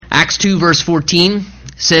Acts 2 verse 14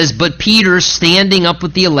 says, "But Peter, standing up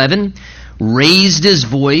with the 11, raised his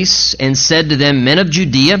voice and said to them, 'Men of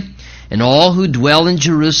Judea, and all who dwell in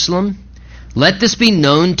Jerusalem, let this be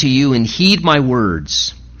known to you, and heed my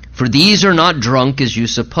words. For these are not drunk as you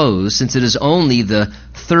suppose, since it is only the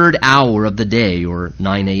 3rd hour of the day,'" or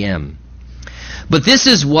 9 a.m. "But this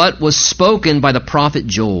is what was spoken by the prophet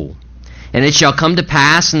Joel. And it shall come to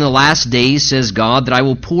pass in the last days, says God, that I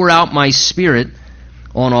will pour out my Spirit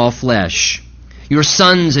on all flesh. Your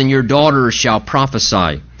sons and your daughters shall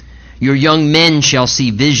prophesy. Your young men shall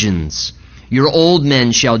see visions. Your old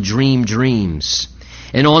men shall dream dreams.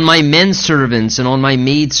 And on my men servants and on my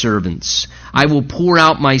maid servants I will pour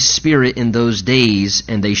out my Spirit in those days,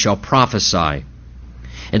 and they shall prophesy.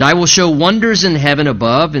 And I will show wonders in heaven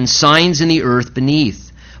above and signs in the earth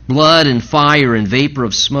beneath, blood and fire and vapor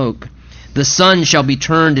of smoke. The sun shall be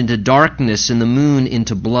turned into darkness and the moon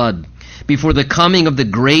into blood, before the coming of the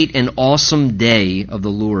great and awesome day of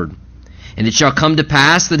the Lord. And it shall come to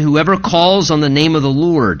pass that whoever calls on the name of the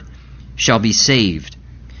Lord shall be saved.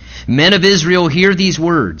 Men of Israel, hear these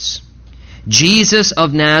words. Jesus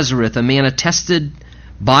of Nazareth, a man attested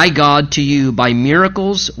by God to you by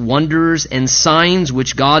miracles, wonders, and signs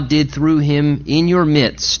which God did through him in your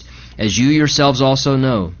midst, as you yourselves also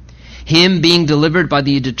know. Him being delivered by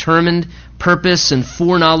the determined purpose and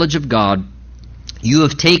foreknowledge of God, you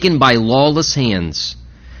have taken by lawless hands,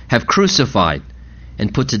 have crucified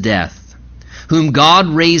and put to death, whom God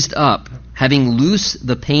raised up, having loosed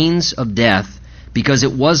the pains of death, because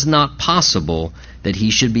it was not possible that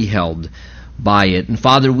he should be held by it. And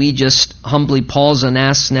Father, we just humbly pause and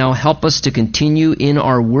ask now, help us to continue in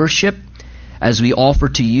our worship as we offer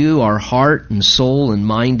to you our heart and soul and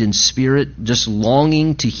mind and spirit, just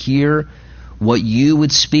longing to hear what you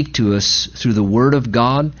would speak to us through the Word of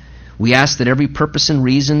God. We ask that every purpose and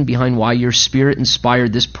reason behind why your Spirit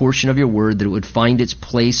inspired this portion of your Word, that it would find its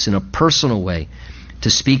place in a personal way to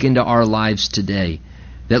speak into our lives today.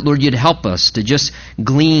 That, Lord, you'd help us to just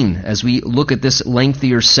glean as we look at this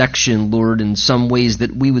lengthier section, Lord, in some ways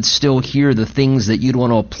that we would still hear the things that you'd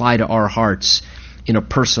want to apply to our hearts in a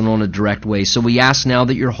personal and a direct way. So we ask now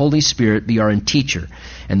that your Holy Spirit be our teacher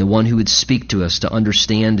and the one who would speak to us to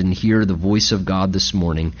understand and hear the voice of God this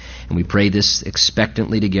morning. And we pray this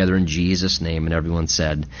expectantly together in Jesus' name. And everyone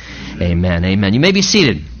said, amen. Amen. You may be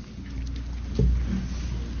seated.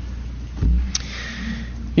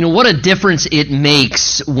 You know, what a difference it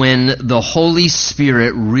makes when the Holy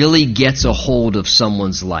Spirit really gets a hold of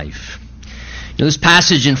someone's life. You know, this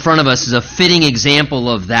passage in front of us is a fitting example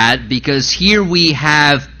of that, because here we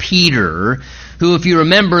have Peter, who, if you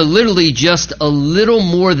remember, literally just a little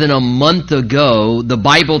more than a month ago, the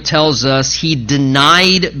Bible tells us he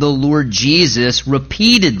denied the Lord Jesus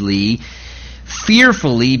repeatedly,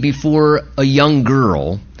 fearfully before a young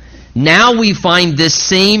girl. Now we find this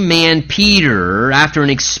same man, Peter, after an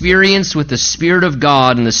experience with the Spirit of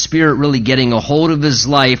God and the Spirit really getting a hold of his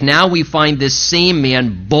life, now we find this same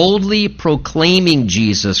man boldly proclaiming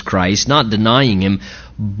Jesus Christ, not denying him,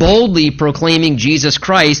 boldly proclaiming Jesus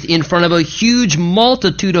Christ in front of a huge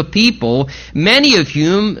multitude of people, many of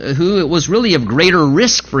whom who it was really of greater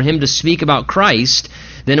risk for him to speak about Christ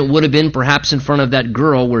than it would have been perhaps in front of that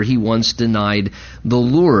girl where he once denied the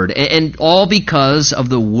Lord. And all because of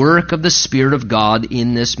the work of the Spirit of God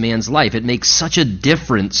in this man's life. It makes such a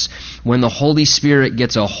difference when the Holy Spirit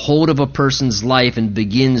gets a hold of a person's life and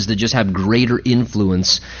begins to just have greater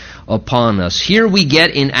influence upon us. Here we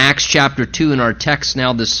get in Acts chapter 2 in our text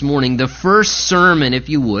now this morning, the first sermon, if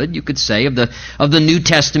you would, you could say, of the New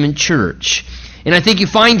Testament church. And I think you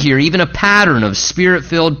find here even a pattern of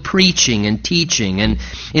Spirit-filled preaching and teaching. And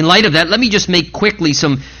in light of that, let me just make quickly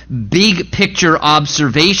some big picture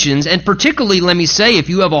observations. And particularly, let me say, if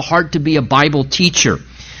you have a heart to be a Bible teacher,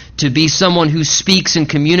 to be someone who speaks and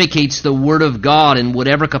communicates the Word of God in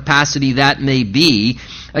whatever capacity that may be,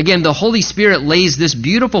 again, the Holy Spirit lays this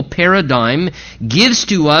beautiful paradigm, gives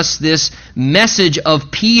to us this message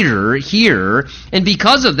of Peter here, and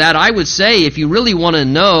because of that, I would say, if you really want to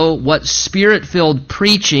know what Spirit-filled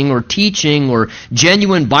preaching or teaching or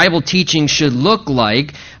genuine Bible teaching should look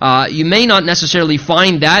like, you may not necessarily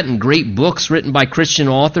find that in great books written by Christian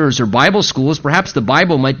authors or Bible schools. Perhaps the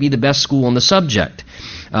Bible might be the best school on the subject.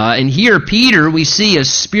 And here, Peter, we see a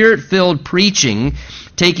Spirit-filled preaching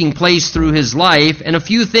taking place through his life, and a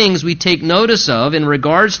few things we take notice of in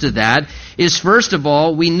regards to that is, first of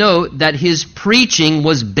all, we note that his preaching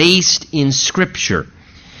was based in Scripture.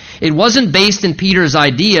 It wasn't based in Peter's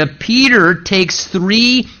idea. Peter takes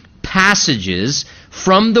 3 passages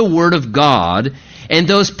from the Word of God, and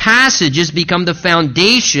those passages become the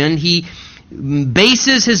foundation. He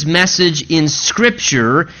bases his message in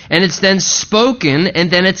Scripture, and it's then spoken,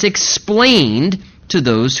 and then it's explained to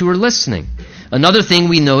those who are listening. Another thing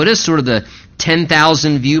we notice, sort of the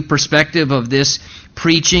 10,000 view perspective of this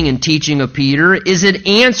preaching and teaching of Peter, is it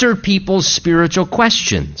answered people's spiritual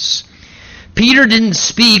questions. Peter didn't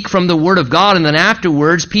speak from the Word of God, and then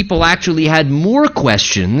afterwards people actually had more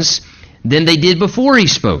questions than they did before he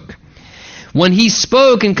spoke. When he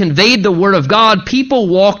spoke and conveyed the Word of God, people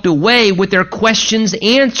walked away with their questions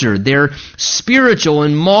answered, their spiritual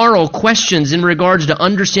and moral questions in regards to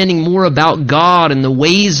understanding more about God and the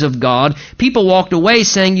ways of God. People walked away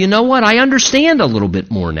saying, you know what, I understand a little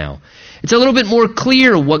bit more now. It's a little bit more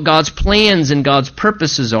clear what God's plans and God's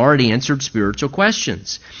purposes are. It answered spiritual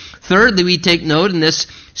questions. Thirdly, we take note in this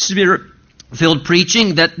Spirit-filled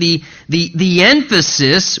preaching that the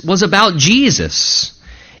emphasis was about Jesus.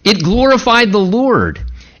 It glorified the Lord.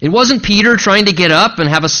 It wasn't Peter trying to get up and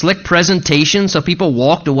have a slick presentation so people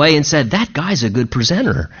walked away and said, that guy's a good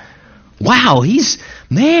presenter. Wow, we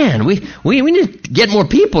need to get more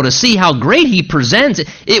people to see how great he presents.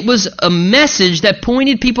 It was a message that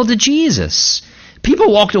pointed people to Jesus.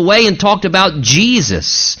 People walked away and talked about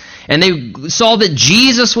Jesus. And they saw that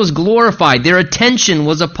Jesus was glorified. Their attention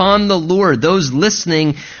was upon the Lord. Those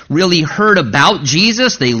listening really heard about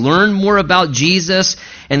Jesus. They learned more about Jesus.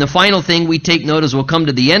 And the final thing we take note as we'll come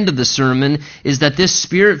to the end of the sermon is that this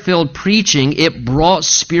Spirit-filled preaching, it brought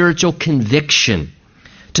spiritual conviction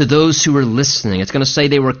to those who were listening. It's going to say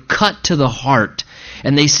they were cut to the heart.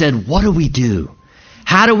 And they said, what do we do?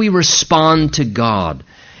 How do we respond to God?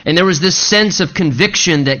 And there was this sense of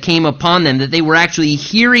conviction that came upon them, that they were actually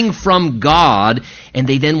hearing from God, and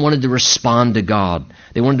they then wanted to respond to God.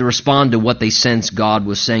 They wanted to respond to what they sensed God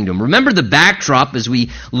was saying to them. Remember the backdrop as we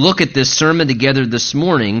look at this sermon together this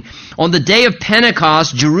morning. On the day of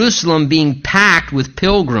Pentecost, Jerusalem being packed with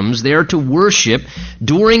pilgrims there to worship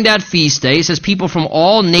during that feast day. It says people from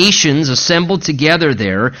all nations assembled together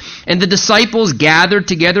there, and the disciples gathered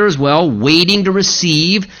together as well, waiting to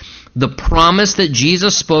receive the promise that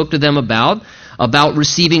Jesus spoke to them about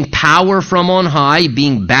receiving power from on high,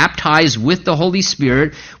 being baptized with the Holy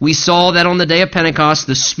Spirit. We saw that on the day of Pentecost,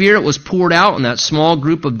 the Spirit was poured out on that small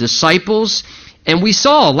group of disciples. And we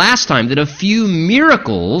saw last time that a few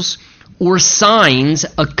miracles or signs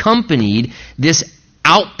accompanied this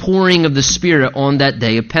outpouring of the Spirit on that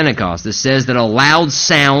day of Pentecost. It says that a loud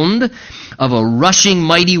sound of a rushing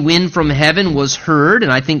mighty wind from heaven was heard,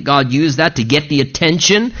 and I think God used that to get the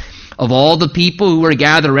attention of all the people who were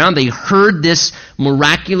gathered around. They heard this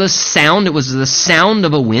miraculous sound. It was the sound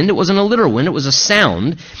of a wind. It wasn't a literal wind. It was a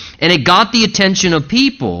sound. And it got the attention of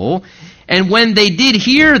people. And when they did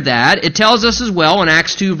hear that, it tells us as well in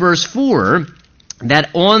Acts 2 verse 4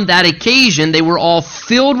 that on that occasion they were all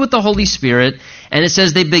filled with the Holy Spirit. And it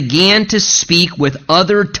says they began to speak with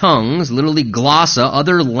other tongues, literally glossa,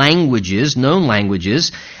 other languages, known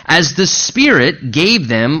languages, as the Spirit gave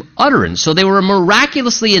them utterance. So they were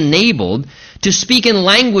miraculously enabled to speak in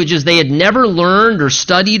languages they had never learned or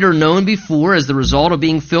studied or known before as the result of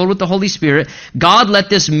being filled with the Holy Spirit. God let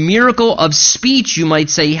this miracle of speech, you might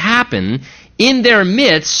say, happen in their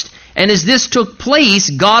midst. And as this took place,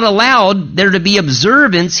 God allowed there to be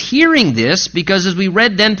observance hearing this, because as we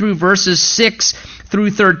read then through verses 6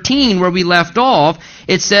 through 13 where we left off,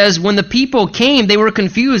 it says when the people came, they were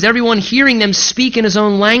confused, everyone hearing them speak in his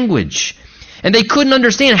own language. And they couldn't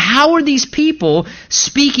understand, how are these people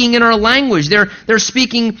speaking in our language? They're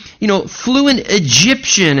speaking, fluent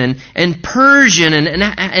Egyptian and Persian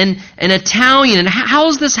and Italian. And how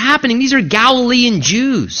is this happening? These are Galilean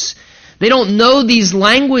Jews. They don't know these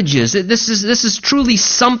languages. This is truly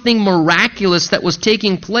something miraculous that was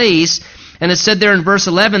taking place. And it said there in verse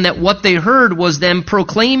 11 that what they heard was them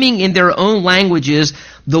proclaiming in their own languages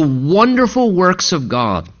the wonderful works of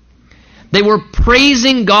God. They were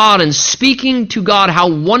praising God and speaking to God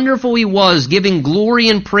how wonderful He was, giving glory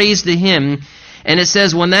and praise to Him. And it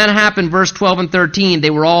says when that happened, verse 12 and 13, they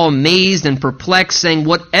were all amazed and perplexed, saying,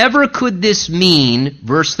 whatever could this mean?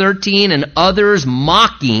 Verse 13, and others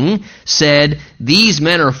mocking said, these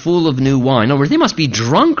men are full of new wine. In other words, they must be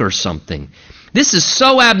drunk or something. This is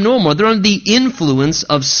so abnormal. They're under the influence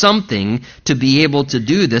of something to be able to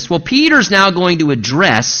do this. Well, Peter's now going to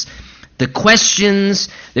address the questions,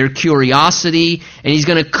 their curiosity, and he's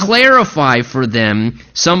going to clarify for them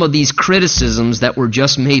some of these criticisms that were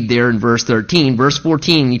just made there in verse 13. Verse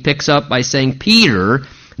 14, he picks up by saying, Peter,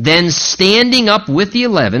 then standing up with the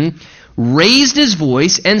 11, raised his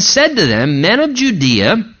voice and said to them, men of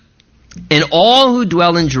Judea and all who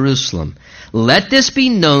dwell in Jerusalem, let this be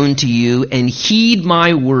known to you and heed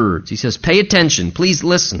my words. He says, pay attention, please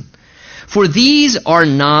listen. For these are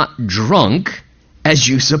not drunk, as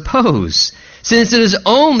you suppose, since it is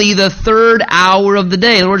only the third hour of the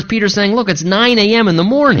day. In other words, Peter's saying, look, it's 9 a.m. in the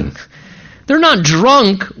morning. They're not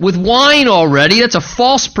drunk with wine already. That's a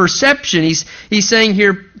false perception. He's saying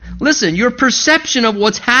here, listen, your perception of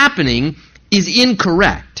what's happening is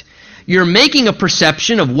incorrect. You're making a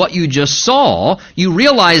perception of what you just saw. You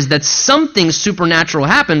realize that something supernatural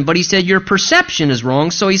happened, but he said your perception is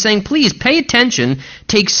wrong. So he's saying, please pay attention,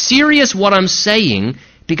 take serious what I'm saying,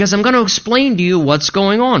 because I'm going to explain to you what's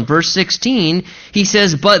going on. Verse 16, he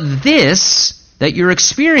says, but this that you're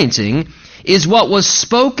experiencing is what was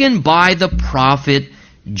spoken by the prophet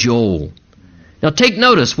Joel. Now take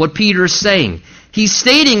notice what Peter is saying. He's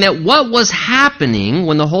stating that what was happening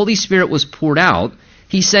when the Holy Spirit was poured out,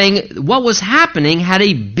 he's saying what was happening had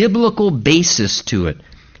a biblical basis to it.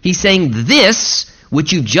 He's saying this,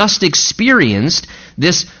 which you just experienced,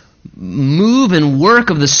 this move and work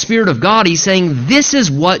of the Spirit of God, he's saying this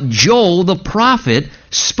is what Joel the prophet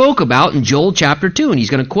spoke about in Joel chapter 2. And he's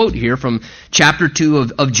going to quote here from chapter 2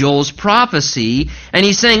 of Joel's prophecy. And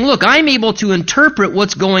he's saying, look, I'm able to interpret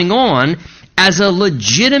what's going on as a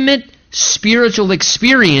legitimate spiritual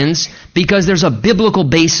experience because there's a biblical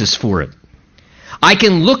basis for it. I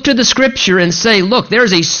can look to the Scripture and say, look,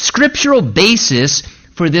 there's a scriptural basis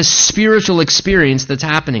for this spiritual experience that's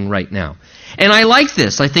happening right now. And I like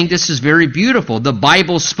this. I think this is very beautiful. The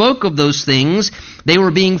Bible spoke of those things. They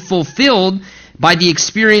were being fulfilled by the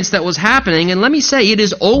experience that was happening. And let me say, it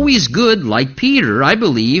is always good, like Peter, I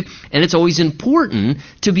believe, and it's always important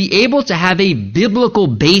to be able to have a biblical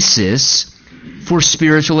basis for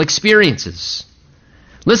spiritual experiences.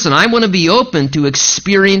 Listen, I want to be open to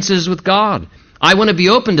experiences with God. I want to be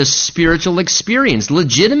open to spiritual experience,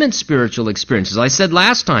 legitimate spiritual experiences. I said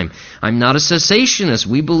last time, I'm not a cessationist.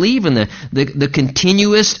 We believe in the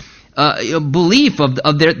continuous belief of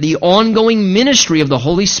the ongoing ministry of the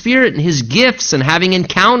Holy Spirit and His gifts and having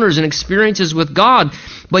encounters and experiences with God.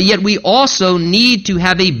 But yet we also need to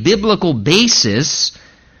have a biblical basis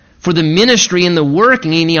for the ministry and the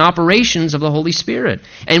working and the operations of the Holy Spirit.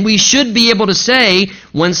 And we should be able to say,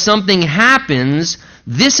 when something happens,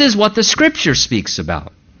 this is what the Scripture speaks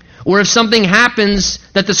about. Or if something happens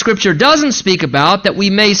that the Scripture doesn't speak about, that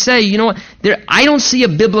we may say, you know what, I don't see a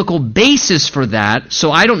biblical basis for that,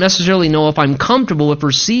 so I don't necessarily know if I'm comfortable with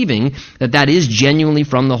receiving that that is genuinely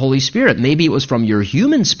from the Holy Spirit. Maybe it was from your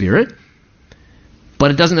human spirit,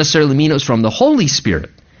 but it doesn't necessarily mean it was from the Holy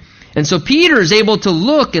Spirit. And so Peter is able to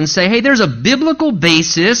look and say, hey, there's a biblical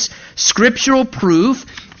basis, scriptural proof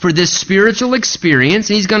for this spiritual experience.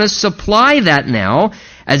 And he's going to supply that now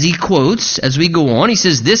as he quotes, as we go on. He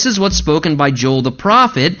says, this is what's spoken by Joel the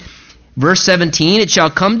prophet. Verse 17, it shall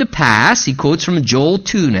come to pass, he quotes from Joel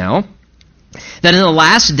 2 now, that in the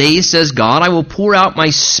last days, says God, I will of my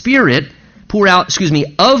spirit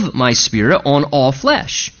on all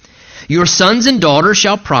flesh. Your sons and daughters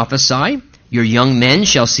shall prophesy. Your young men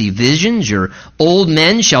shall see visions, your old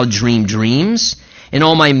men shall dream dreams, and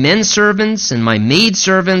all my men servants and my maid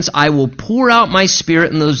servants I will pour out my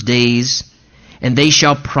spirit in those days, and they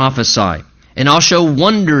shall prophesy. And I'll show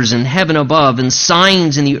wonders in heaven above and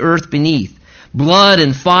signs in the earth beneath, blood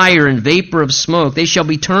and fire and vapor of smoke. They shall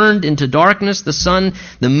be turned into darkness, the sun,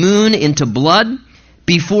 the moon into blood,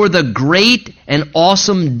 before the great and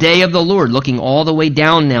awesome day of the Lord. Looking all the way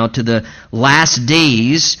down now to the last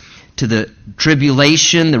days, to the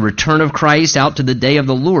tribulation, the return of Christ, out to the day of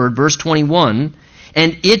the Lord. Verse 21,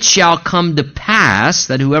 and it shall come to pass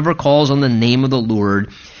that whoever calls on the name of the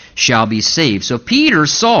Lord shall be saved. So Peter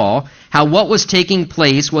saw how what was taking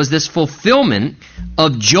place was this fulfillment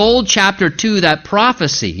of Joel chapter 2, that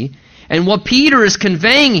prophecy. And what Peter is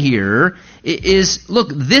conveying here is, look,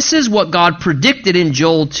 this is what God predicted in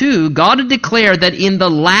Joel 2. God had declared that in the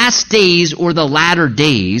last days or the latter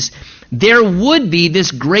days, there would be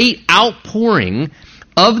this great outpouring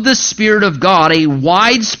of the Spirit of God, a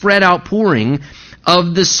widespread outpouring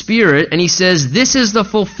of the Spirit. And he says this is the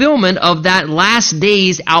fulfillment of that last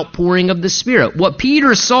days outpouring of the Spirit. What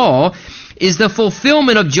Peter saw is the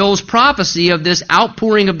fulfillment of Joel's prophecy of this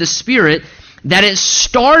outpouring of the Spirit, that it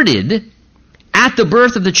started at the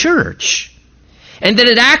birth of the church. And that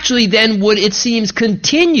it actually then would, it seems,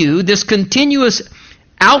 continue, this continuous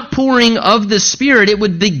outpouring of the Spirit. It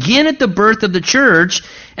would begin at the birth of the church,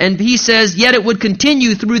 and he says, yet it would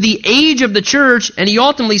continue through the age of the church, and he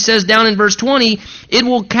ultimately says down in verse 20, it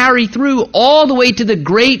will carry through all the way to the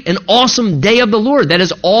great and awesome day of the Lord. That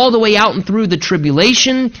is all the way out and through the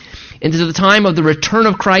tribulation, into the time of the return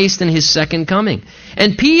of Christ and His second coming.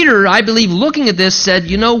 And Peter, I believe, looking at this, said,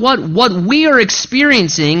 you know what? What we are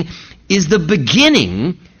experiencing is the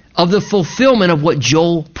beginning of the fulfillment of what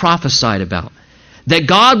Joel prophesied about. That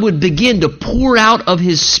God would begin to pour out of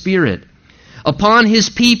His Spirit upon His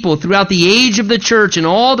people throughout the age of the church and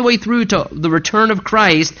all the way through to the return of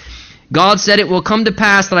Christ. God said it will come to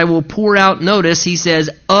pass that I will pour out, notice, He says,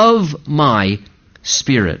 of my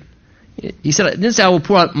Spirit. He said, didn't say I will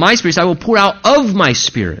pour out my Spirit, He said I will pour out of my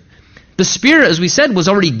Spirit. The Spirit, as we said, was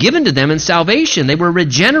already given to them in salvation. They were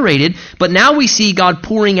regenerated, but now we see God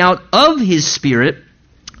pouring out of His Spirit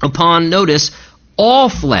upon, notice, all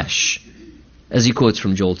flesh, as he quotes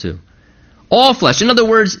from Joel 2. All flesh. In other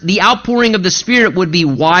words, the outpouring of the Spirit would be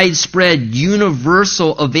widespread,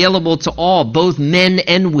 universal, available to all, both men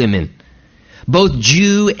and women, both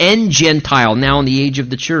Jew and Gentile, now in the age of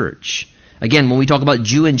the church. Again, when we talk about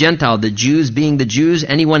Jew and Gentile, the Jews being the Jews,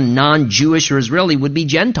 anyone non-Jewish or Israeli would be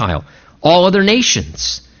Gentile. All other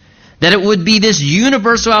nations. That it would be this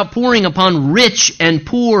universal outpouring upon rich and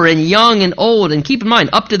poor and young and old. And keep in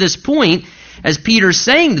mind, up to this point, as Peter's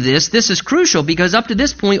saying this is crucial because up to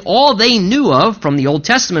this point, all they knew of, from the Old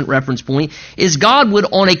Testament reference point, is God would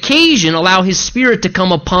on occasion allow His Spirit to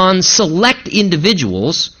come upon select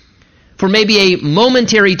individuals for maybe a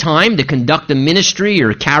momentary time to conduct a ministry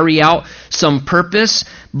or carry out some purpose.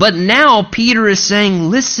 But now Peter is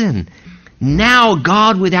saying, listen, now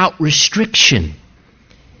God without restriction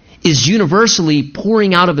is universally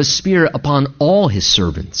pouring out of His Spirit upon all His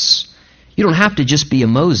servants. You don't have to just be a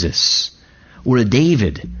Moses or a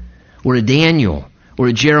David or a Daniel or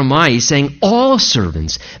a Jeremiah. He's saying all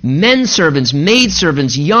servants, men servants, maid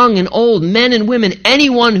servants, young and old, men and women,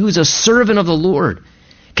 anyone who's a servant of the Lord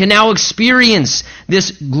can now experience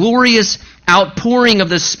this glorious outpouring of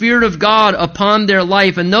the Spirit of God upon their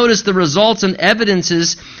life. And notice the results and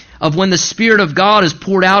evidences of when the Spirit of God is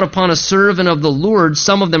poured out upon a servant of the Lord.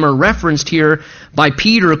 Some of them are referenced here by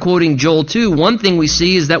Peter, quoting Joel 2. One thing we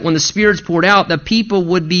see is that when the Spirit's poured out, the people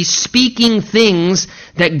would be speaking things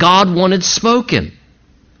that God wanted spoken.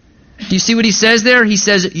 Do you see what he says there? He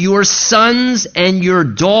says, your sons and your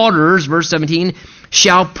daughters, verse 17,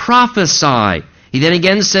 shall prophesy. He then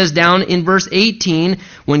again says down in verse 18,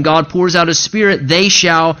 when God pours out His Spirit, they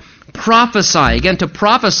shall prophesy. Again, to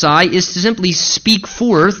prophesy is to simply speak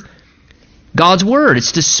forth God's Word.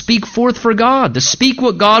 It's to speak forth for God, to speak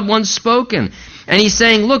what God wants spoken. And he's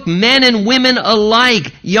saying, look, men and women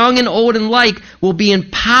alike, young and old alike, will be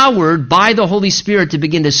empowered by the Holy Spirit to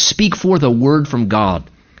begin to speak forth a word from God.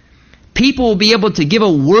 People will be able to give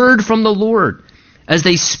a word from the Lord as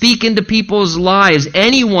they speak into people's lives.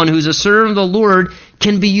 Anyone who's a servant of the Lord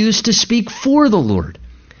can be used to speak for the Lord.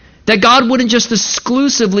 That God wouldn't just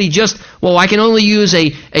exclusively I can only use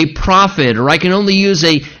a prophet, or I can only use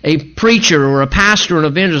a preacher or a pastor or an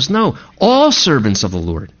evangelist. No, all servants of the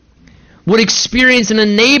Lord would experience an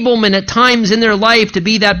enablement at times in their life to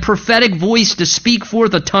be that prophetic voice to speak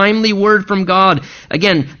forth a timely word from God.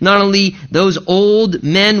 Again, not only those old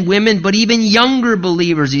men, women, but even younger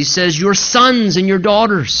believers. He says, your sons and your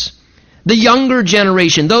daughters. The younger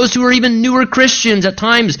generation, those who are even newer Christians at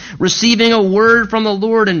times receiving a word from the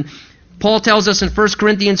Lord. And Paul tells us in 1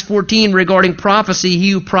 Corinthians 14 regarding prophecy,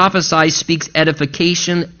 he who prophesies speaks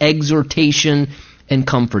edification, exhortation, and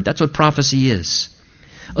comfort. That's what prophecy is.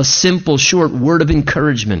 A simple, short word of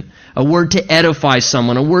encouragement, a word to edify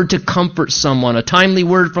someone, a word to comfort someone, a timely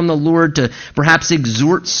word from the Lord to perhaps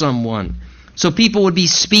exhort someone. So people would be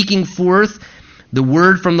speaking forth the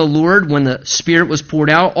word from the Lord when the Spirit was poured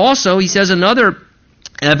out. Also, he says another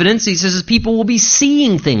evidence, he says people will be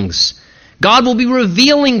seeing things. God will be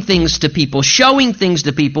revealing things to people, showing things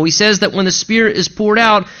to people. He says that when the Spirit is poured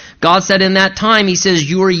out, God said in that time, He says,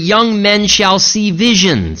 your young men shall see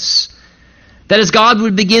visions. That is, God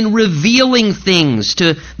would begin revealing things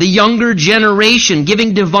to the younger generation,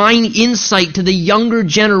 giving divine insight to the younger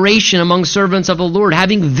generation among servants of the Lord,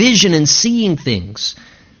 having vision and seeing things.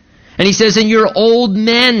 And he says, and your old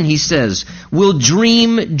men, he says, will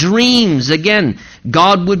dream dreams. Again,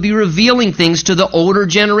 God would be revealing things to the older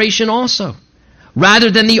generation also.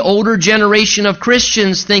 Rather than the older generation of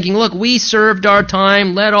Christians thinking, look, we served our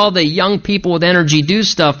time, let all the young people with energy do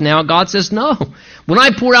stuff now. God says, no. When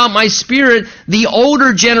I pour out my Spirit, the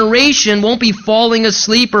older generation won't be falling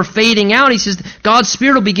asleep or fading out. He says, God's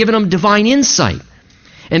Spirit will be giving them divine insight.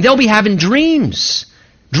 And they'll be having dreams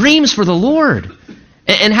for the Lord.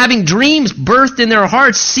 And having dreams birthed in their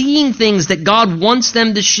hearts, seeing things that God wants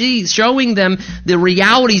them to see, showing them the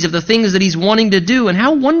realities of the things that He's wanting to do. And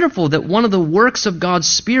how wonderful that one of the works of God's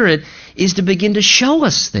Spirit is to begin to show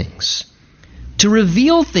us things, to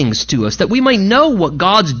reveal things to us, that we might know what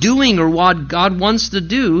God's doing or what God wants to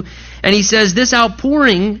do. And he says this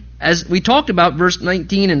outpouring, as we talked about, verse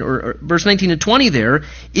 19 and 20 there,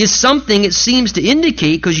 is something it seems to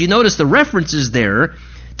indicate, because you notice the references there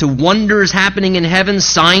to wonders happening in heaven,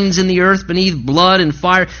 signs in the earth beneath, blood and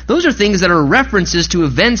fire. Those are things that are references to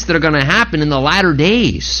events that are going to happen in the latter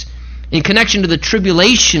days, in connection to the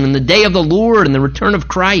tribulation and the day of the Lord and the return of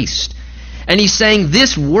Christ. And he's saying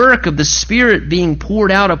this work of the Spirit being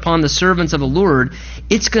poured out upon the servants of the Lord,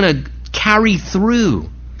 it's going to carry through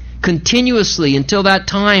continuously until that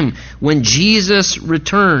time when Jesus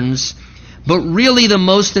returns. But really the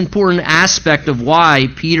most important aspect of why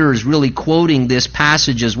Peter is really quoting this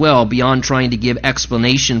passage as well, beyond trying to give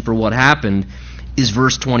explanation for what happened, is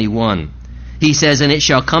verse 21. He says, "And it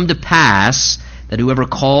shall come to pass that whoever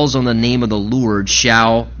calls on the name of the Lord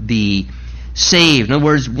shall be saved." In other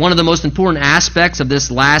words, one of the most important aspects of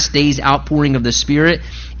this last day's outpouring of the Spirit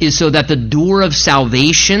is so that the door of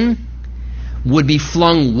salvation would be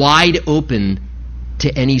flung wide open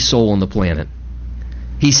to any soul on the planet.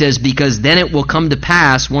 He says, because then it will come to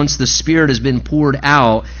pass, once the Spirit has been poured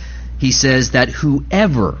out, he says that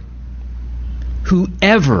whoever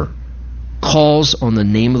calls on the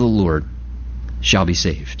name of the Lord shall be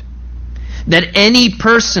saved. That any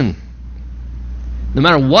person, no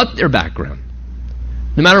matter what their background,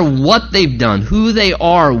 no matter what they've done, who they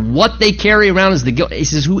are, what they carry around as the guilt, he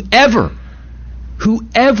says whoever,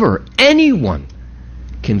 anyone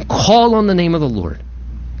can call on the name of the Lord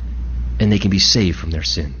and they can be saved from their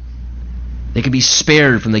sin. They can be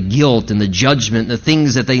spared from the guilt and the judgment and the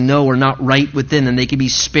things that they know are not right within, and they can be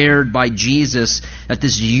spared by Jesus, that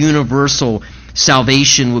this universal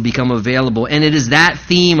salvation will become available. And it is that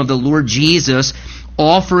theme of the Lord Jesus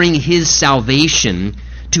offering his salvation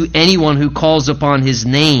to anyone who calls upon his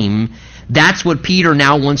name. That's what Peter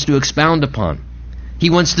now wants to expound upon.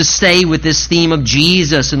 He wants to stay with this theme of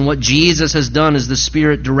Jesus and what Jesus has done as the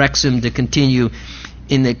Spirit directs him to continue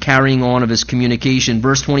in the carrying on of his communication.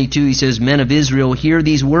 Verse 22, he says, "Men of Israel, hear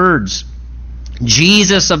these words.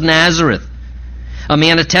 Jesus of Nazareth, a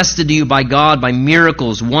man attested to you by God by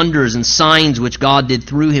miracles, wonders, and signs which God did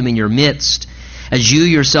through him in your midst, as you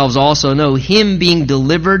yourselves also know, him being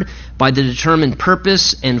delivered by the determined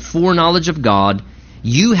purpose and foreknowledge of God,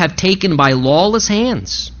 you have taken by lawless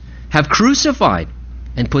hands, have crucified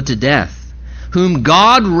and put to death, whom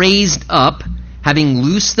God raised up, having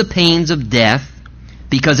loosed the pains of death,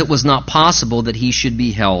 because it was not possible that he should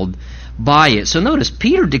be held by it." So notice,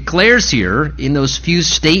 Peter declares here in those few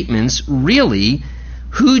statements really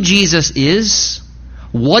who Jesus is,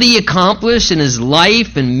 what he accomplished in his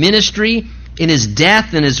life and ministry, in his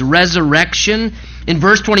death and his resurrection. In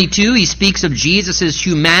verse 22, he speaks of Jesus'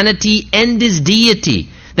 humanity and his deity,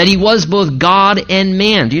 that he was both God and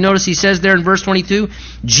man. Do you notice he says there in verse 22,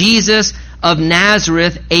 Jesus of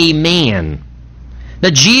Nazareth, a man.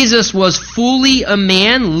 That Jesus was fully a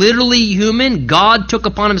man, literally human. God took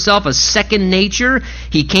upon himself a second nature.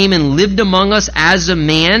 He came and lived among us as a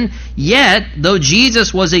man. Yet, though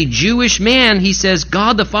Jesus was a Jewish man, he says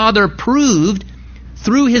God the Father proved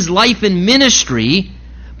through his life and ministry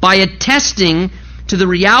by attesting to the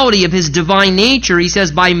reality of his divine nature. He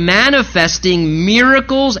says by manifesting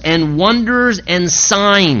miracles and wonders and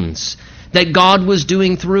signs that God was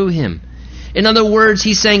doing through him. In other words,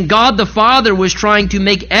 he's saying God the Father was trying to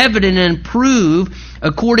make evident and prove,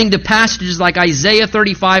 according to passages like Isaiah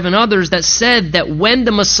 35 and others, that said that when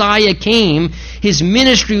the Messiah came, his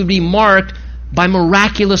ministry would be marked by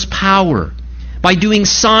miraculous power, by doing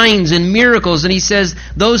signs and miracles. And he says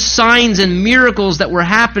those signs and miracles that were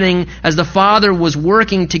happening as the Father was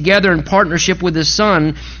working together in partnership with his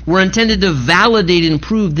Son were intended to validate and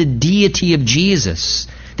prove the deity of Jesus,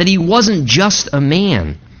 that he wasn't just a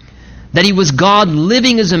man, that he was God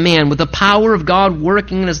living as a man with the power of God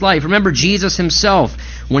working in his life. Remember, Jesus himself,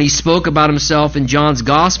 when he spoke about himself in John's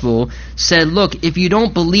Gospel, said, "Look, if you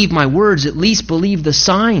don't believe my words, at least believe the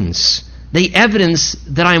signs. They evidence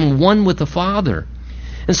that I'm one with the Father."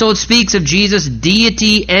 And so it speaks of Jesus'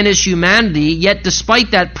 deity and his humanity, yet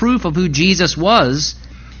despite that proof of who Jesus was,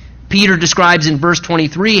 Peter describes in verse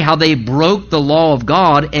 23 how they broke the law of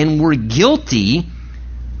God and were guilty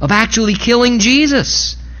of actually killing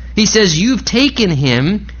Jesus. He says, "You've taken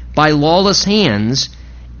him by lawless hands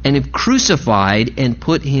and have crucified and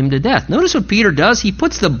put him to death." Notice what Peter does. He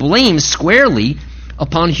puts the blame squarely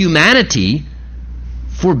upon humanity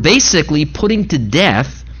for basically putting to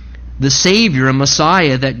death the Savior and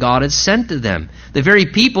Messiah that God had sent to them. The very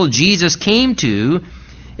people Jesus came to,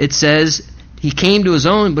 it says, he came to his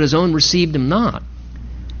own, but his own received him not.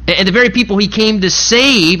 And the very people he came to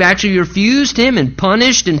save actually refused him and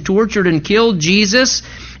punished and tortured and killed Jesus.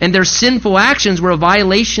 And their sinful actions were a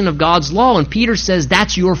violation of God's law. And Peter says,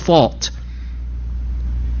 that's your fault.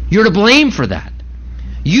 You're to blame for that.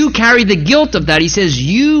 You carry the guilt of that. He says,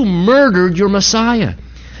 you murdered your Messiah.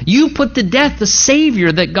 You put to death the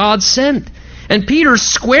Savior that God sent. And Peter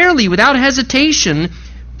squarely, without hesitation,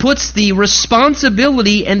 puts the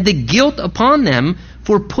responsibility and the guilt upon them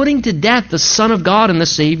for putting to death the Son of God and the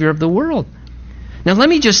Savior of the world. Now let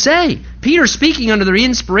me just say, Peter, speaking under the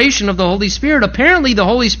inspiration of the Holy Spirit, apparently the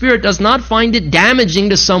Holy Spirit does not find it damaging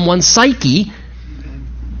to someone's psyche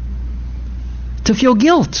to feel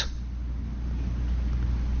guilt,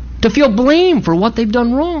 to feel blame for what they've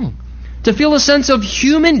done wrong, to feel a sense of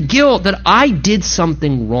human guilt that I did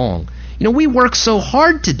something wrong. You know, we work so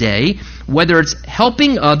hard today, whether it's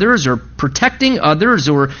helping others or protecting others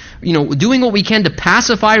or, doing what we can to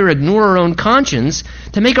pacify or ignore our own conscience,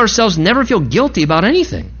 to make ourselves never feel guilty about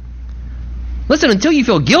anything. Listen, until you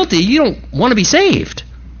feel guilty, you don't want to be saved.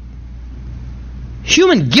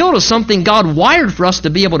 Human guilt is something God wired for us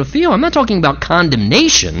to be able to feel. I'm not talking about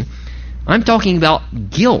condemnation. I'm talking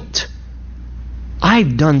about guilt.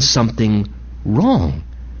 I've done something wrong.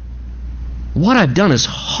 What I've done is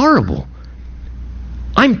horrible.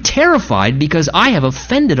 I'm terrified because I have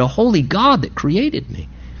offended a holy God that created me.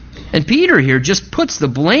 And Peter here just puts the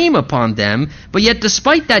blame upon them, but yet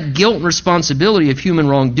despite that guilt and responsibility of human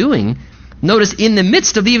wrongdoing, notice in the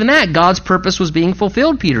midst of even that, God's purpose was being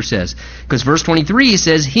fulfilled, Peter says. Because verse 23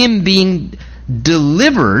 says, him being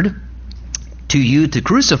delivered to you to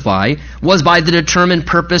crucify was by the determined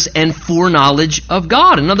purpose and foreknowledge of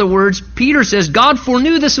God. In other words, Peter says, God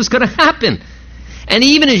foreknew this was going to happen. And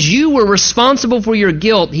even as you were responsible for your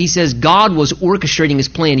guilt, he says God was orchestrating his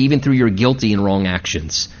plan even through your guilty and wrong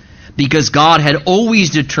actions. Because God had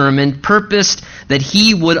always determined, purposed, that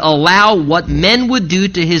he would allow what men would do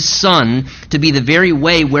to his Son to be the very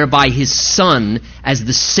way whereby his Son, as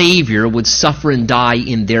the Savior, would suffer and die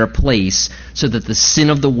in their place so that the sin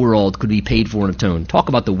of the world could be paid for and atoned. Talk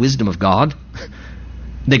about the wisdom of God.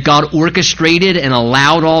 That God orchestrated and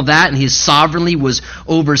allowed all that, and his sovereignty was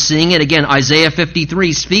overseeing it. Again, Isaiah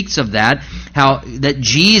 53 speaks of that, how that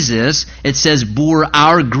Jesus, it says, bore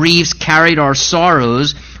our griefs, carried our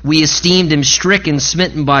sorrows. We esteemed him stricken,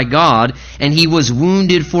 smitten by God, and he was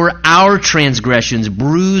wounded for our transgressions,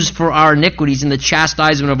 bruised for our iniquities, and the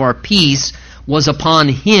chastisement of our peace was upon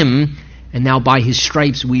him, and now by his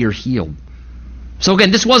stripes we are healed. So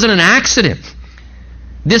again, this wasn't an accident.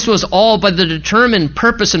 This was all by the determined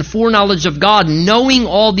purpose and foreknowledge of God, knowing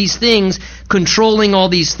all these things, controlling all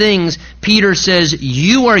these things. Peter says,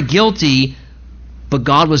 you are guilty, but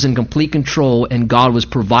God was in complete control, and God was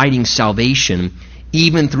providing salvation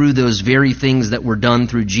even through those very things that were done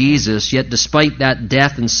through Jesus. Yet despite that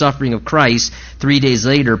death and suffering of Christ, 3 days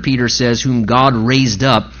later, Peter says, whom God raised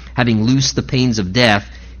up, having loosed the pains of death,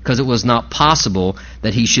 because it was not possible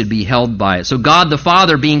that he should be held by it. So God the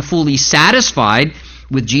Father, being fully satisfied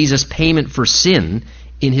with Jesus' payment for sin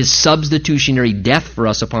in his substitutionary death for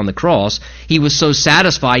us upon the cross, he was so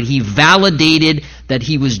satisfied, he validated that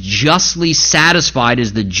he was justly satisfied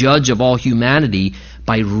as the judge of all humanity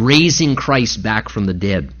by raising Christ back from the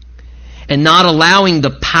dead and not allowing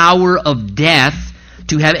the power of death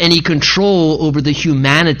to have any control over the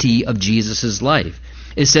humanity of Jesus' life.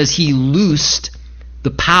 It says he loosed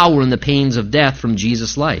the power and the pains of death from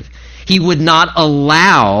Jesus' life. He would not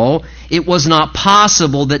allow, it was not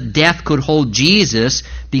possible that death could hold Jesus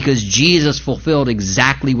because Jesus fulfilled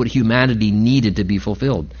exactly what humanity needed to be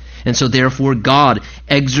fulfilled. And so therefore God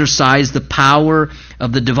exercised the power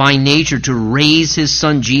of the divine nature to raise his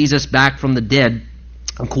Son Jesus back from the dead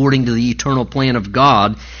according to the eternal plan of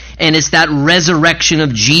God. And it's that resurrection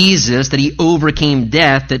of Jesus that he overcame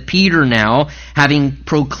death that Peter now, having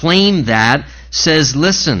proclaimed that, says,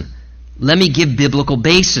 listen, let me give biblical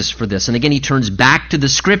basis for this. And again, he turns back to the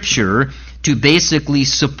Scripture to basically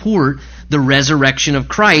support the resurrection of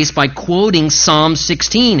Christ by quoting Psalm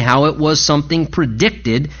 16, how it was something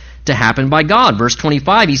predicted to happen by God. Verse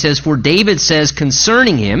 25, he says, for David says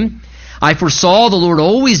concerning him, I foresaw the Lord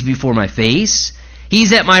always before my face.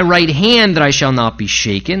 He's at my right hand that I shall not be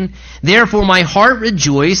shaken. Therefore my heart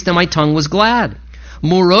rejoiced and my tongue was glad.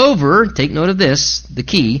 Moreover, take note of this, the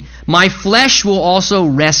key, my flesh will also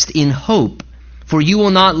rest in hope, for you will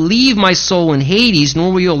not leave my soul in Hades,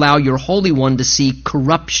 nor will you allow your Holy One to see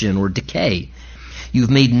corruption or decay. You've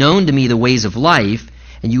made known to me the ways of life,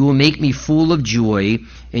 and you will make me full of joy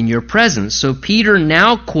in your presence. So Peter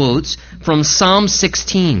now quotes from Psalm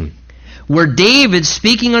 16, where David,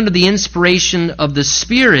 speaking under the inspiration of the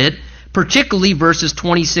Spirit, particularly verses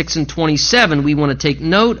 26 and 27 we want to take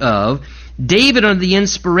note of. David, under the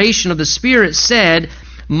inspiration of the Spirit, said,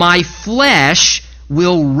 "My flesh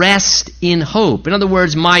will rest in hope." In other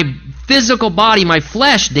words, my physical body, my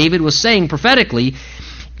flesh, David was saying prophetically,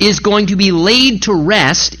 is going to be laid to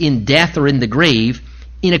rest in death or in the grave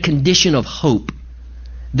in a condition of hope.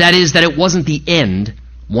 That is, that it wasn't the end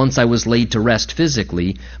once I was laid to rest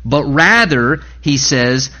physically, but rather, he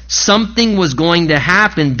says, something was going to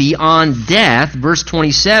happen beyond death. Verse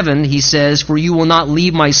 27, he says, "For you will not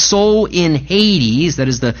leave my soul in Hades," that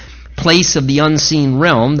is the place of the unseen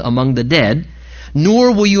realm among the dead,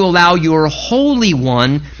 "nor will you allow your Holy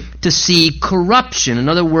One to see corruption." In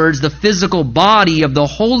other words, the physical body of the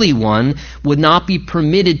Holy One would not be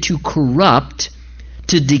permitted to corrupt,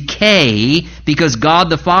 to decay, because God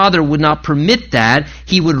the Father would not permit that.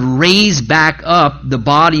 He would raise back up the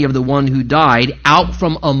body of the one who died out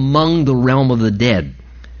from among the realm of the dead.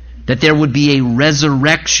 That there would be a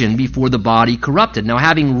resurrection before the body corrupted. Now,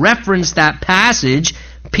 having referenced that passage,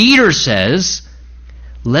 Peter says,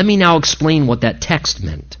 let me now explain what that text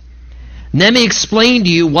meant. Let me explain to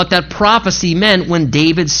you what that prophecy meant when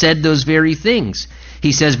David said those very things.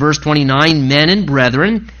 He says, verse 29, "Men and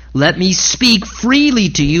brethren, let me speak freely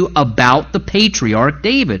to you about the patriarch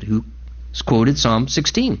David," who is quoted Psalm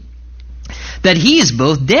 16, "that he is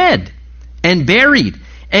both dead and buried,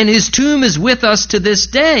 and his tomb is with us to this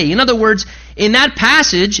day." In other words, in that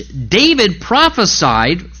passage, David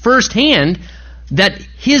prophesied firsthand that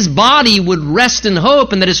his body would rest in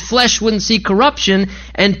hope and that his flesh wouldn't see corruption.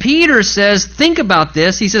 And Peter says, think about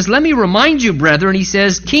this. He says, let me remind you, brethren. He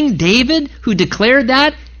says, King David, who declared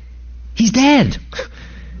that, he's dead.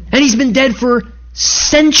 And he's been dead for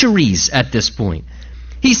centuries at this point.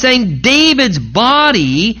 He's saying David's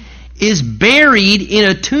body is buried in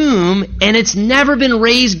a tomb and it's never been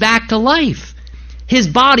raised back to life. His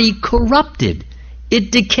body corrupted.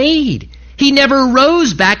 It decayed. He never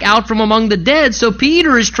rose back out from among the dead. So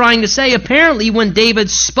Peter is trying to say, apparently when David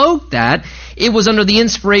spoke that, it was under the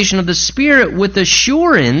inspiration of the Spirit with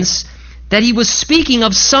assurance that he was speaking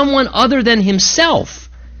of someone other than himself.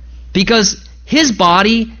 Because his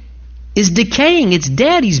body is decaying. It's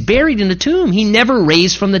dead. He's buried in a tomb. He never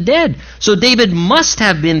raised from the dead. So David must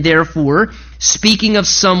have been, therefore, speaking of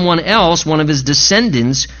someone else, one of his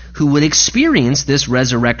descendants, who would experience this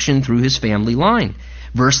resurrection through his family line.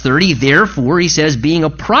 Verse 30, "Therefore," he says, "being a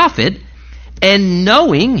prophet, and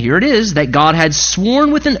knowing," here it is, "that God had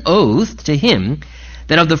sworn with an oath to him,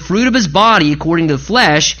 that of the fruit of his body, according to the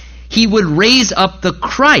flesh, he would raise up the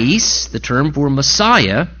Christ," the term for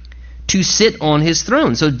Messiah, "to sit on his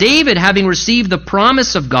throne." So David, having received the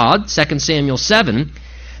promise of God, 2 Samuel 7,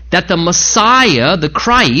 that the Messiah, the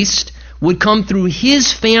Christ, would come through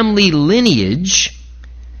his family lineage,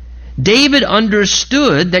 David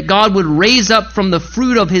understood that God would raise up from the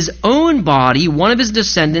fruit of his own body one of his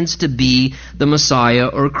descendants to be the Messiah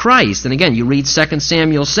or Christ. And again, you read 2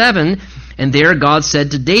 Samuel 7, and there God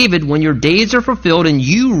said to David, "When your days are fulfilled and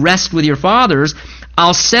you rest with your fathers,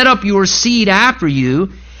 I'll set up your seed after you,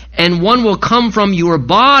 and one will come from your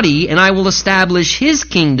body, and I will establish his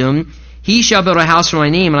kingdom. He shall build a house for my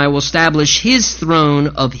name, and I will establish his throne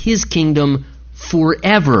of his kingdom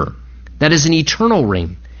forever." That is an eternal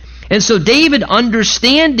reign. And so David,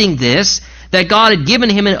 understanding this, that God had given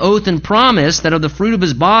him an oath and promise that of the fruit of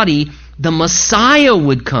his body, the Messiah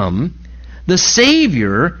would come, the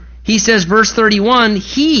Savior, he says, verse 31,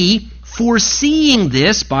 he, foreseeing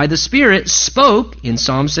this by the Spirit, spoke in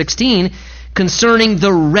Psalm 16 concerning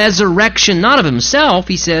the resurrection, not of himself,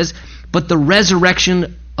 he says, but the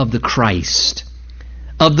resurrection of the Christ,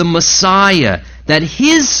 of the Messiah, that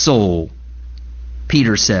his soul,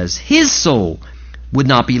 Peter says, his soul would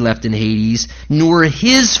not be left in Hades, nor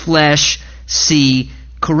his flesh see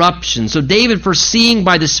corruption. So David, foreseeing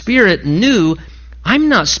by the Spirit, knew, I'm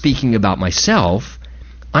not speaking about myself.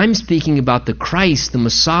 I'm speaking about the Christ, the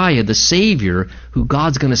Messiah, the Savior, who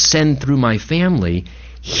God's going to send through my family.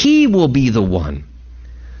 He will be the one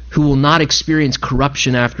who will not experience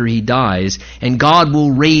corruption after he dies, and God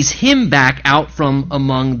will raise him back out from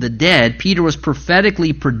among the dead. Peter was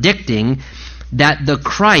prophetically predicting that the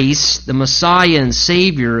Christ, the Messiah and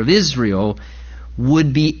Savior of Israel,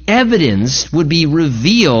 would be evidenced, would be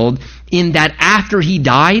revealed in that after he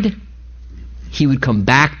died, he would come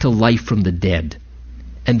back to life from the dead.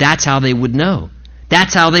 And that's how they would know.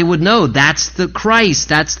 That's how they would know. That's the Christ.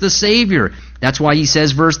 That's the Savior. That's why he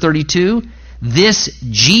says, verse 32, this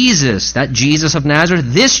Jesus, that Jesus of Nazareth,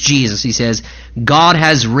 this Jesus, he says, God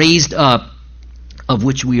has raised up, of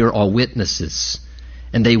which we are all witnesses.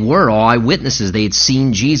 And they were all eyewitnesses. They had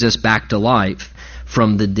seen Jesus back to life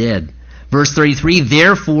from the dead. Verse 33,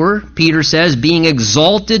 therefore, Peter says, being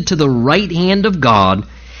exalted to the right hand of God,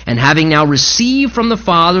 and having now received from the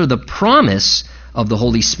Father the promise of the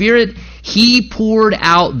Holy Spirit, he poured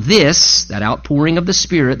out this, that outpouring of the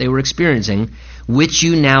Spirit they were experiencing, which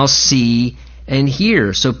you now see and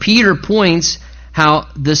hear. So Peter points how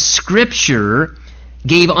the Scripture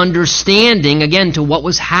gave understanding, again, to what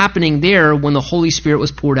was happening there when the Holy Spirit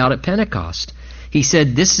was poured out at Pentecost. He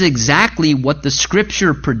said, this is exactly what the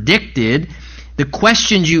Scripture predicted. The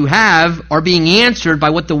questions you have are being answered by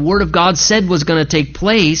what the Word of God said was going to take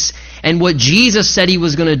place, and what Jesus said he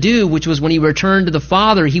was going to do, which was when he returned to the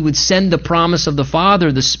Father, he would send the promise of the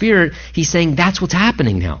Father, the Spirit. He's saying that's what's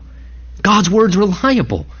happening now. God's Word's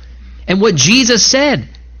reliable. And what Jesus said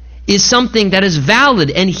is something that is valid,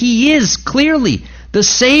 and he is clearly the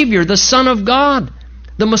Savior, the Son of God,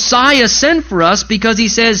 the Messiah sent for us, because he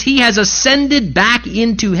says he has ascended back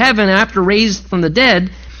into heaven after raised from the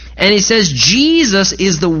dead. And he says Jesus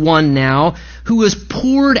is the one now who is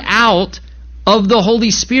poured out of the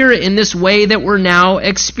Holy Spirit in this way that we're now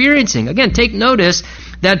experiencing. Again, take notice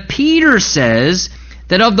that Peter says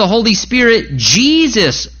that of the Holy Spirit,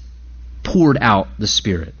 Jesus poured out the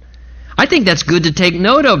Spirit. I think that's good to take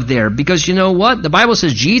note of there, because you know what? The Bible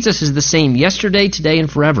says Jesus is the same yesterday, today,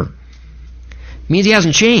 and forever. It means he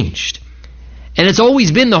hasn't changed. And it's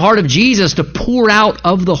always been the heart of Jesus to pour out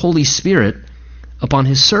of the Holy Spirit upon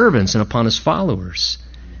his servants and upon his followers.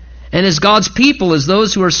 And as God's people, as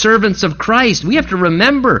those who are servants of Christ, we have to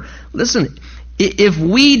remember, listen, if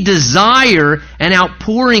we desire an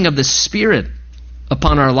outpouring of the Spirit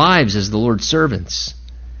upon our lives as the Lord's servants,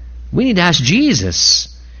 we need to ask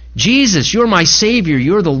Jesus, Jesus, you're my Savior,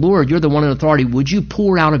 you're the Lord, you're the one in authority. Would you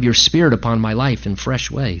pour out of your Spirit upon my life in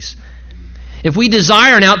fresh ways? If we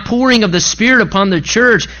desire an outpouring of the Spirit upon the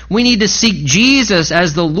church, we need to seek Jesus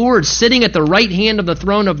as the Lord sitting at the right hand of the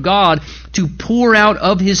throne of God to pour out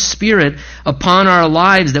of his Spirit upon our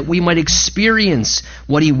lives, that we might experience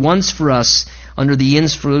what he wants for us under the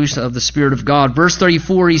influence of the Spirit of God. Verse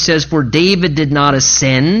 34, he says, for David did not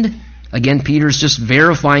ascend. Again, Peter's just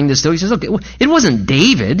verifying this. He says, look, it wasn't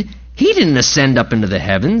David. He didn't ascend up into the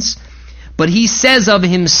heavens. But he says of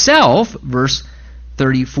himself, verse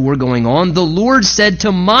 34 going on, the Lord said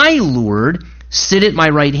to my Lord, sit at my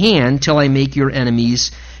right hand till I make your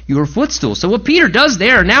enemies your footstool. So what Peter does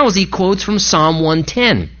there now is he quotes from Psalm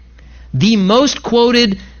 110, the most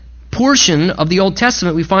quoted portion of the Old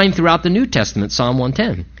Testament we find throughout the New Testament, Psalm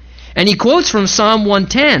 110. And he quotes from Psalm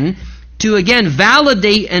 110 to again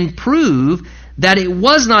validate and prove that it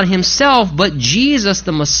was not himself, but Jesus,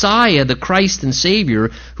 the Messiah, the Christ and Savior,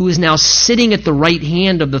 who is now sitting at the right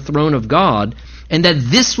hand of the throne of God, and that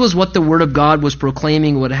this was what the Word of God was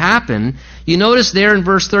proclaiming would happen. You notice there in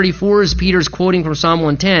verse 34, as Peter's quoting from Psalm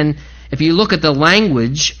 110, if you look at the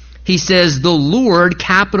language, he says, the Lord,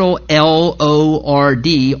 capital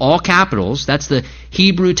L-O-R-D, all capitals. That's the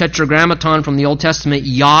Hebrew tetragrammaton from the Old Testament,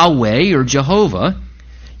 Yahweh or Jehovah.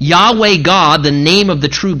 Yahweh God, the name of the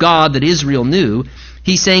true God that Israel knew.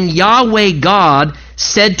 He's saying, Yahweh God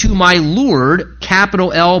said to my Lord,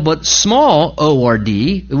 capital L but small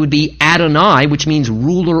O-R-D, it would be Adonai, which means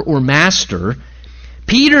ruler or master.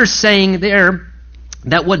 Peter's saying there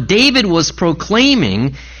that what David was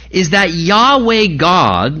proclaiming is that Yahweh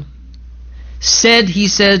God said, he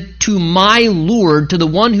said, to my Lord, to the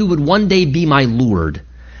one who would one day be my Lord,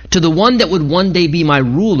 to the one that would one day be my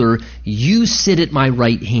ruler, you sit at my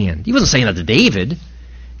right hand. He wasn't saying that to David.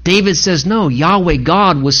 David says, no, Yahweh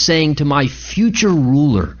God was saying to my future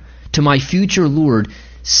ruler, to my future Lord,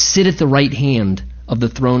 sit at the right hand of the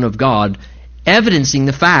throne of God, evidencing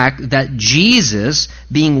the fact that Jesus,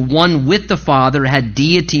 being one with the Father, had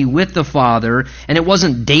deity with the Father, and it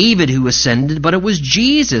wasn't David who ascended, but it was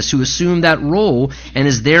Jesus who assumed that role and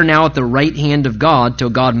is there now at the right hand of God till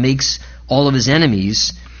God makes all of his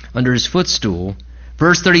enemies under his footstool.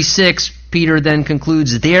 Verse 36, Peter then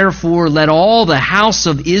concludes, therefore let all the house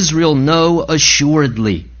of Israel know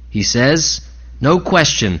assuredly, he says, no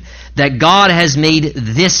question, that God has made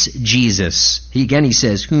this Jesus, he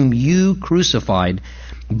says, whom you crucified,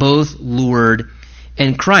 both Lord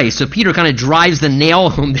and Christ. So Peter kind of drives the nail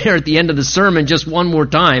home there at the end of the sermon just one more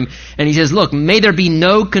time, and he says, look, may there be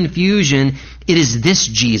no confusion, it is this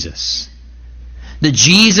Jesus, the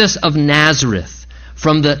Jesus of Nazareth,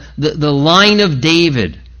 from the line of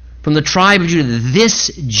David, from the tribe of Judah, this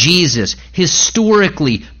Jesus,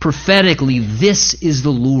 historically, prophetically, this is the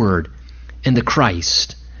Lord and the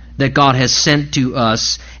Christ that God has sent to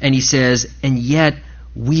us. And he says, and yet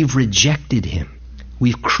we've rejected him.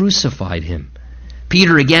 We've crucified him.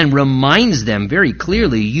 Peter again reminds them very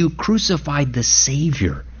clearly, you crucified the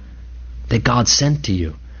Savior that God sent to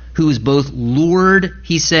you. who is both Lord,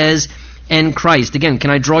 he says, and Christ. Again, can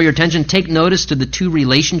I draw your attention? Take notice to the two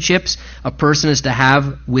relationships a person is to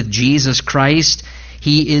have with Jesus Christ.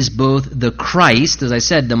 He is both the Christ, as I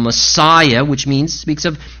said, the Messiah, which speaks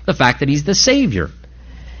of the fact that he's the Savior.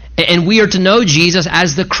 And we are to know Jesus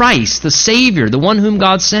as the Christ, the Savior, the one whom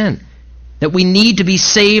God sent. That we need to be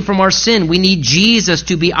saved from our sin. We need Jesus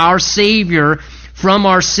to be our Savior from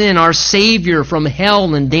our sin, our Savior from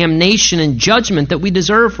hell and damnation and judgment that we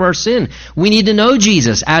deserve for our sin. We need to know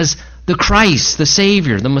Jesus as the Christ, the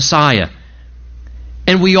Savior, the Messiah.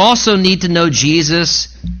 And we also need to know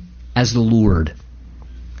Jesus as the Lord.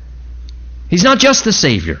 He's not just the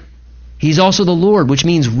Savior. He's also the Lord, which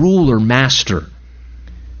means ruler, master.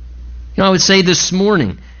 I would say this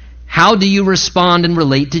morning, how do you respond and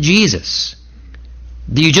relate to Jesus?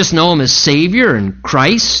 Do you just know him as Savior and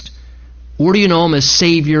Christ? Or do you know him as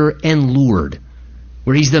Savior and Lord,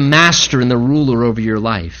 where he's the master and the ruler over your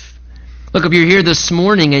life? Look, if you're here this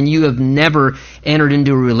morning and you have never entered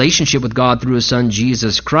into a relationship with God through his Son,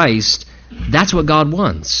 Jesus Christ, that's what God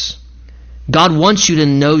wants. God wants you to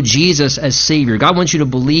know Jesus as Savior. God wants you to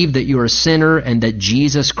believe that you're a sinner and that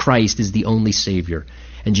Jesus Christ is the only Savior.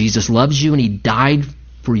 And Jesus loves you and he died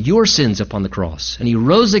for your sins upon the cross. And he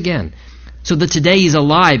rose again so that today he's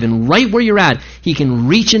alive, and right where you're at, he can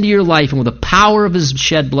reach into your life, and with the power of his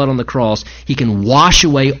shed blood on the cross, he can wash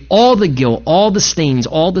away all the guilt, all the stains,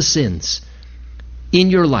 all the sins in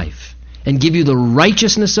your life and give you the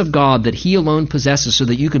righteousness of God that he alone possesses so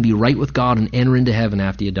that you can be right with God and enter into heaven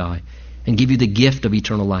after you die and give you the gift of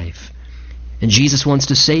eternal life. And Jesus wants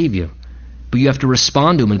to save you, but you have to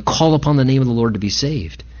respond to him and call upon the name of the Lord to be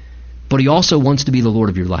saved. But he also wants to be the Lord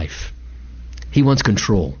of your life. He wants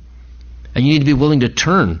control. And you need to be willing to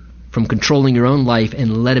turn from controlling your own life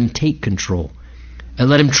and let him take control. And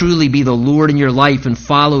let him truly be the Lord in your life and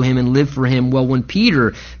follow him and live for him. Well, when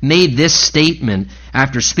Peter made this statement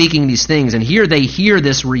after speaking these things, and here they hear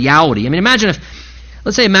this reality. I mean, imagine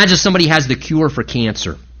somebody has the cure for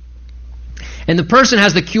cancer. And the person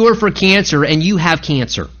has the cure for cancer and you have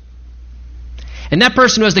cancer. And that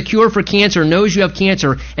person who has the cure for cancer knows you have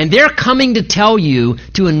cancer, and they're coming to tell you,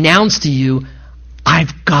 to announce to you,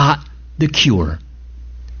 I've got the cure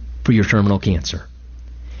for your terminal cancer.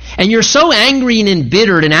 And you're so angry and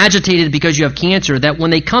embittered and agitated because you have cancer that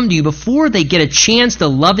when they come to you, before they get a chance to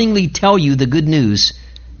lovingly tell you the good news,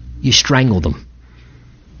 you strangle them.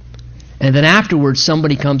 And then afterwards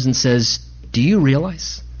somebody comes and says, do you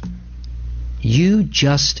realize you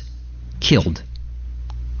just killed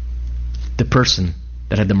the person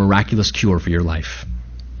that had the miraculous cure for your life?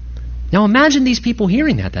 Now imagine these people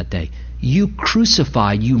hearing that day. You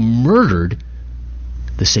crucified, you murdered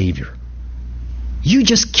the Savior. You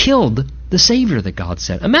just killed the Savior that God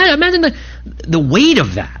sent. Imagine the weight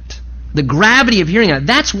of that, the gravity of hearing that.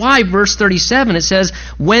 That's why verse 37, it says,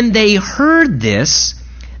 when they heard this,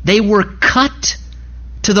 they were cut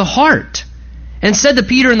to the heart and said to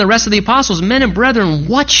Peter and the rest of the apostles, men and brethren,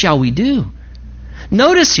 what shall we do?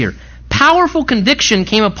 Notice here, powerful conviction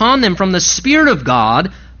came upon them from the Spirit of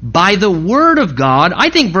God by the Word of God. I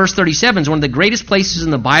think verse 37 is one of the greatest places in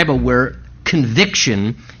the Bible where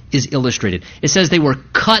conviction is illustrated. It says they were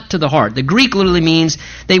cut to the heart. The Greek literally means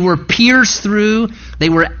they were pierced through, they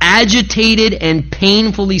were agitated and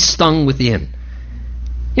painfully stung within.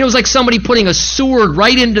 It was like somebody putting a sword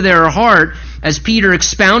right into their heart. As Peter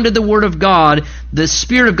expounded the Word of God, the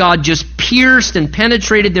Spirit of God just pierced and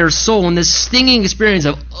penetrated their soul in this stinging experience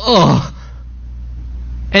of, ugh.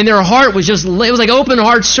 And their heart was it was like open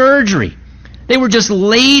heart surgery. They were just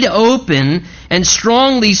laid open and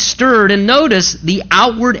strongly stirred. And notice the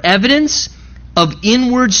outward evidence of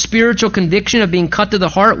inward spiritual conviction of being cut to the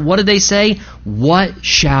heart. What did they say? What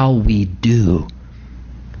shall we do?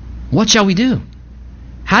 What shall we do?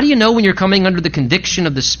 How do you know when you're coming under the conviction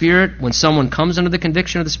of the Spirit? When someone comes under the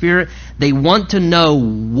conviction of the Spirit, they want to know,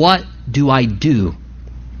 what do I do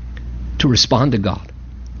to respond to God?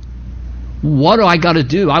 What do I got to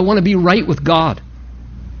do? I want to be right with God.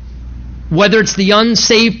 Whether it's the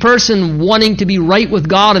unsaved person wanting to be right with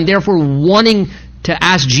God and therefore wanting to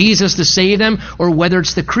ask Jesus to save them, or whether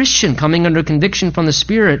it's the Christian coming under conviction from the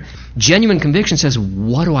Spirit, genuine conviction says,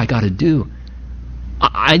 what do I got to do?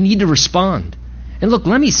 I need to respond. And look,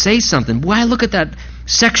 let me say something. Boy, I look at that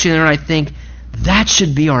section and I think, that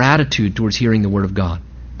should be our attitude towards hearing the Word of God.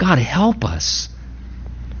 God, help us.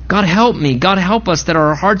 God, help me. God, help us that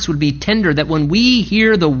our hearts would be tender, that when we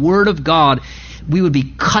hear the Word of God, we would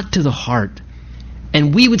be cut to the heart.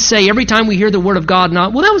 And we would say every time we hear the Word of God,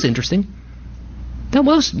 not, well, that was interesting. That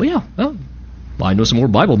was, well, I know some more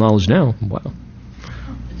Bible knowledge now. Wow.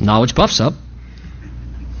 Knowledge puffs up.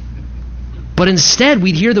 But instead,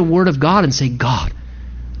 we'd hear the Word of God and say, God,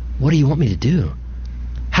 what do you want me to do?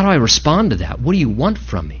 How do I respond to that? What do you want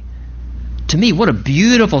from me? To me, what a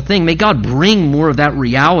beautiful thing. May God bring more of that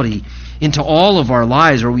reality into all of our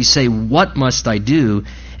lives where we say, what must I do?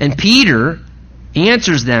 And Peter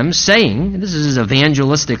answers them saying, this is his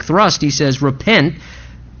evangelistic thrust, he says, repent,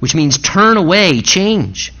 which means turn away,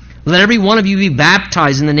 change. Let every one of you be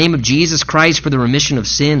baptized in the name of Jesus Christ for the remission of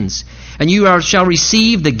sins, and you shall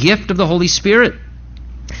receive the gift of the Holy Spirit.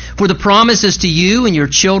 For the promise is to you and your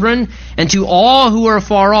children, and to all who are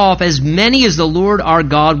far off, as many as the Lord our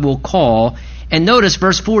God will call. And notice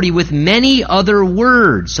verse 40, with many other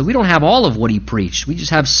words. So we don't have all of what he preached. We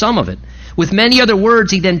just have some of it. With many other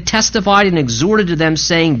words, he then testified and exhorted to them,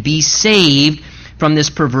 saying, be saved from this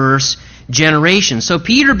perverse generation. So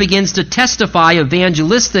Peter begins to testify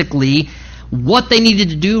evangelistically what they needed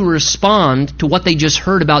to do to respond to what they just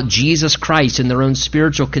heard about Jesus Christ and their own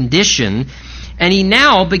spiritual condition. And he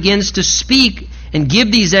now begins to speak and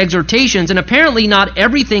give these exhortations. And apparently not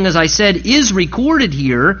everything, as I said, is recorded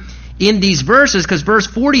here in these verses, because verse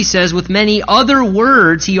 40 says, with many other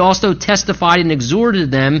words, he also testified and exhorted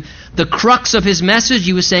them. The crux of his message,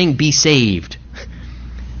 he was saying, be saved.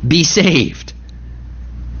 Be saved.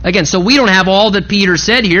 Again, so we don't have all that Peter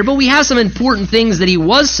said here, but we have some important things that he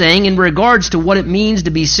was saying in regards to what it means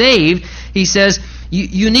to be saved. He says,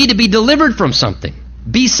 you need to be delivered from something.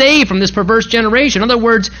 Be saved from this perverse generation. In other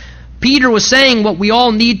words, Peter was saying what we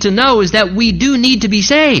all need to know is that we do need to be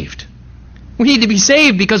saved. We need to be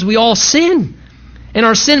saved because we all sin. And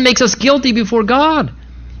our sin makes us guilty before God.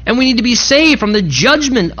 And we need to be saved from the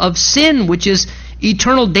judgment of sin, which is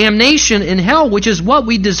eternal damnation in hell, which is what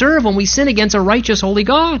we deserve when we sin against a righteous, holy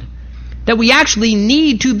God. That we actually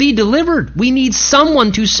need to be delivered. We need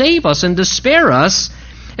someone to save us and to spare us.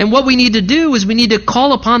 And what we need to do is we need to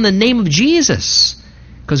call upon the name of Jesus.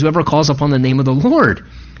 Because whoever calls upon the name of the Lord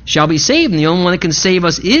shall be saved. And the only one that can save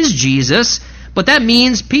us is Jesus. But that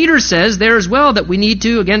means, Peter says there as well, that we need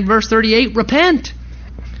to, again, verse 38, repent.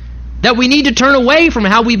 That we need to turn away from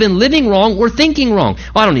how we've been living wrong or thinking wrong.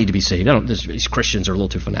 I don't need to be saved. These Christians are a little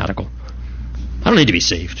too fanatical. I don't need to be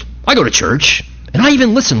saved. I go to church, and I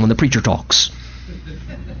even listen when the preacher talks.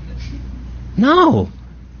 No.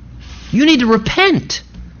 You need to repent.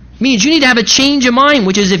 It means you need to have a change of mind,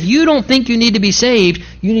 which is if you don't think you need to be saved,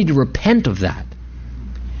 you need to repent of that.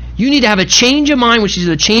 You need to have a change of mind, which is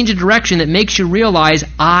a change of direction that makes you realize,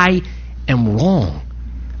 I am wrong.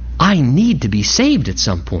 I need to be saved at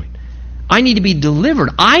some point. I need to be delivered.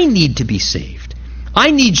 I need to be saved.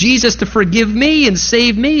 I need Jesus to forgive me and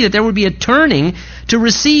save me, that there would be a turning to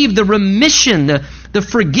receive the remission, the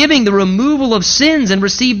forgiving, the removal of sins, and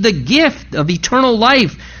receive the gift of eternal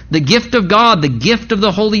life, the gift of God, the gift of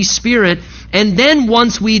the Holy Spirit. And then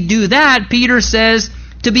once we do that, Peter says,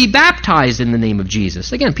 to be baptized in the name of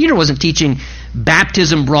Jesus. Again, Peter wasn't teaching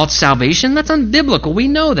baptism brought salvation. That's unbiblical. We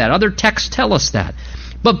know that. Other texts tell us that.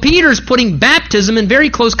 But Peter's putting baptism in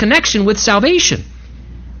very close connection with salvation.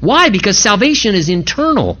 Why? Because salvation is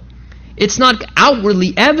internal. It's not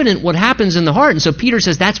outwardly evident what happens in the heart. And so Peter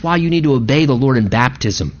says that's why you need to obey the Lord in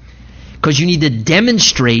baptism. Because you need to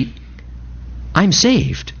demonstrate, I'm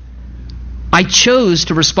saved. I chose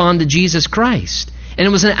to respond to Jesus Christ. And it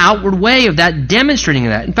was an outward way of that, demonstrating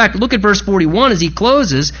that. In fact, look at verse 41 as he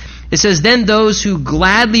closes. It says, then those who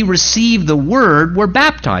gladly received the word were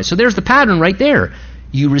baptized. So there's the pattern right there.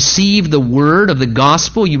 You receive the word of the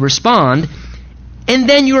gospel, you respond, and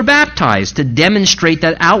then you are baptized to demonstrate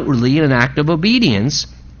that outwardly in an act of obedience.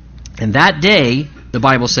 And that day, the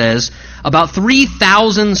Bible says, about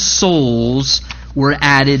 3,000 souls were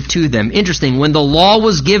added to them. Interesting, when the law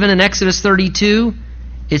was given in Exodus 32,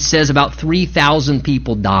 it says about 3,000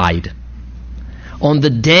 people died. On the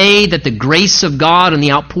day that the grace of God and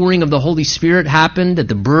the outpouring of the Holy Spirit happened at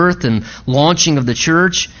the birth and launching of the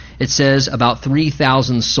church, it says about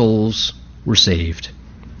 3,000 souls were saved.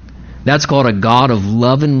 That's called a God of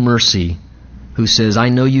love and mercy who says, I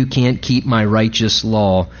know you can't keep my righteous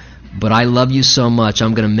law, but I love you so much,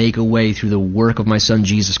 I'm going to make a way through the work of my Son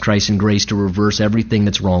Jesus Christ in grace to reverse everything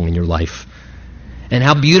that's wrong in your life. And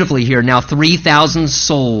how beautifully here, now 3,000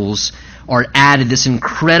 souls are added, this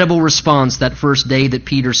incredible response that first day that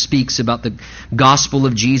Peter speaks about the gospel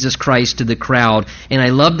of Jesus Christ to the crowd. And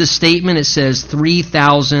I love the statement, it says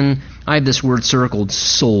 3,000, I have this word circled,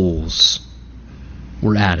 souls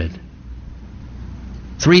were added.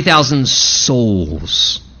 3,000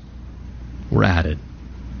 souls were added.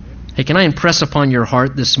 Hey, can I impress upon your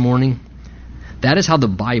heart this morning? That is how the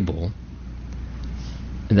Bible,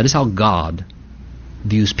 and that is how God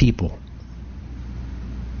views people.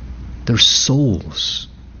 They're souls.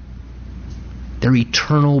 They're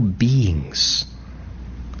eternal beings.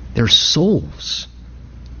 They're souls.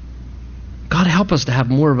 God, help us to have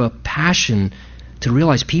more of a passion to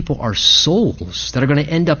realize people are souls that are going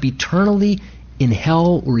to end up eternally in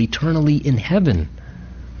hell or eternally in heaven.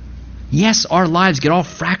 Yes, our lives get all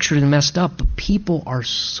fractured and messed up, but people are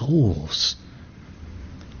souls.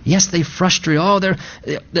 Yes, they frustrate.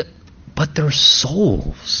 But they're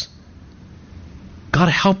souls. God,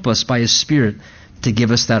 help us by His Spirit to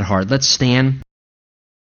give us that heart. Let's stand.